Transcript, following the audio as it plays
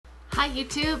Hi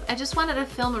YouTube, I just wanted to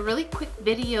film a really quick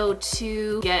video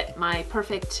to get my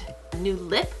perfect nude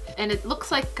lip, and it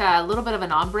looks like a little bit of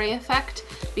an ombre effect,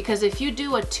 because if you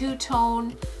do a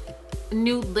two-tone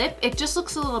nude lip, it just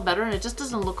looks a little better and it just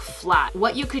doesn't look flat.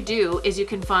 What you could do is you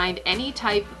can find any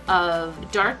type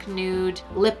of dark nude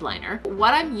lip liner.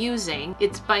 What I'm using,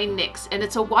 it's by NYX, and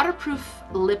it's a waterproof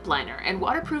lip liner, and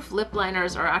waterproof lip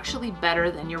liners are actually better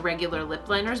than your regular lip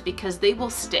liners because they will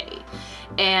stay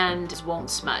and won't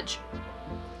smudge.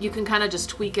 You can kind of just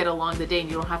tweak it along the day and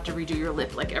you don't have to redo your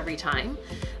lip like every time.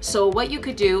 So what you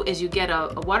could do is you get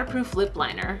a waterproof lip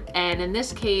liner, and in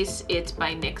this case it's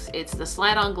by NYX. It's the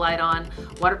Slide On Glide On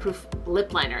waterproof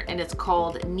lip liner, and it's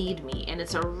called Need Me, and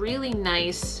it's a really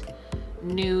nice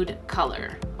nude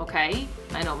color. Okay,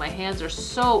 I know my hands are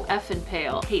so effing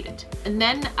pale, hate it. And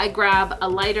then I grab a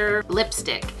lighter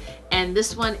lipstick, and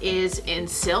this one is in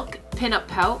Silk Pinup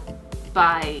Pout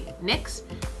by NYX,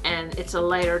 and it's a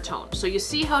lighter tone. So you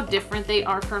see how different they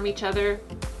are from each other,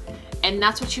 and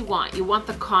that's what you want. You want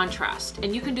the contrast,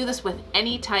 and you can do this with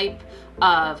any type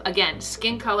of, again,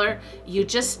 skin color. You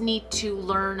just need to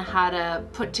learn how to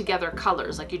put together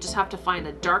colors. Like, you just have to find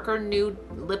a darker nude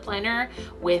lip liner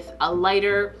with a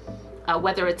lighter,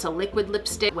 whether it's a liquid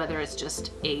lipstick, whether it's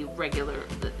just a regular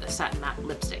satin matte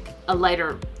lipstick, a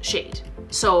lighter shade.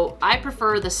 So I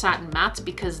prefer the satin mattes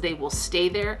because they will stay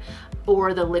there,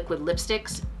 or the liquid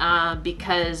lipsticks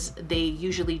because they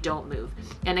usually don't move.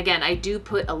 And again, I do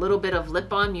put a little bit of lip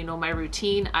balm. You know my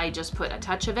routine. I just put a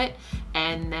touch of it,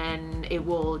 and then it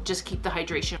will just keep the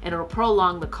hydration, and it'll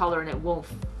prolong the color, and it won't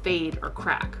fade or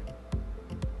crack.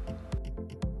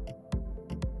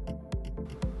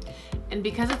 And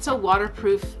because it's a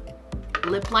waterproof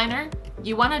lip liner,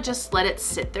 you want to just let it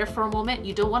sit there for a moment.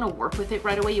 You don't want to work with it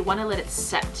right away. You want to let it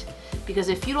set, because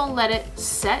if you don't let it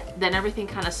set, then everything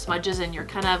kind of smudges and you're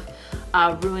kind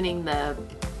of ruining the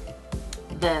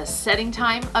setting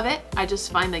time of it. I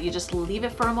just find that you just leave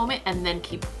it for a moment and then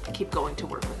keep going to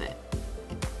work with it.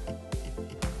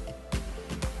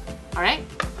 All right,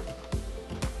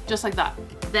 just like that.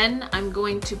 Then I'm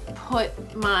going to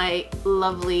put my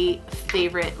lovely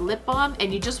favorite lip balm,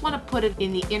 and you just want to put it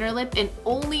in the inner lip, and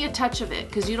only a touch of it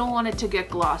because you don't want it to get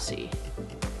glossy.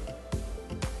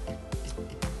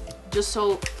 Just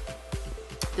so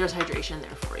there's hydration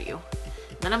there for you.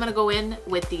 Then I'm gonna go in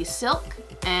with the Silk,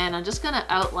 and I'm just gonna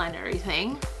outline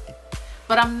everything,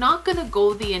 but I'm not gonna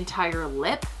go the entire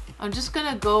lip. I'm just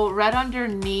gonna go right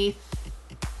underneath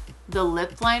the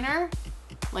lip liner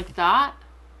like that.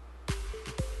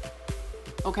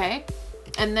 Okay,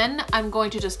 and then I'm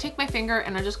going to just take my finger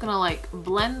and I'm just gonna like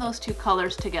blend those two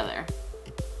colors together.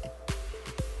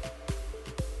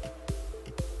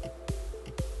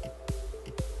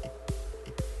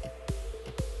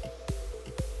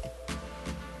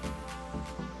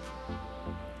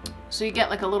 So you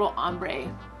get like a little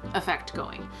ombre effect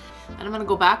going. And I'm gonna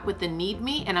go back with the Need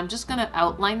Me, and I'm just gonna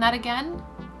outline that again.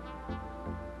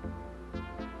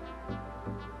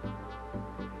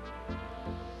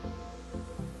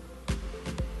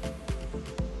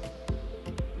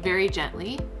 Very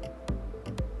gently.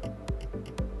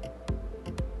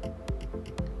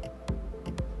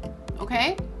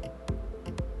 Okay,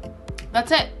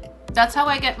 that's it. That's how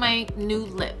I get my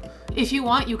nude lip. If you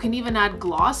want, you can even add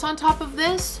gloss on top of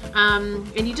this, and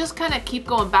you just kind of keep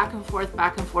going back and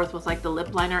forth with like the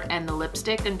lip liner and the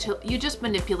lipstick until you just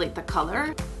manipulate the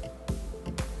color.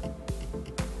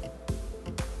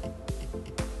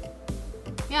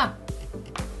 Yeah.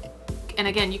 And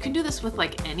again, you can do this with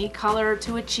like any color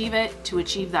to achieve it, to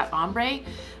achieve that ombre,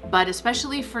 but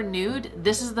especially for nude,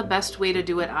 this is the best way to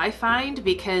do it, I find,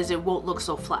 because it won't look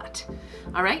so flat.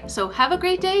 All right, so have a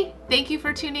great day. Thank you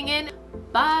for tuning in.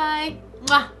 Bye.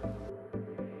 Mwah.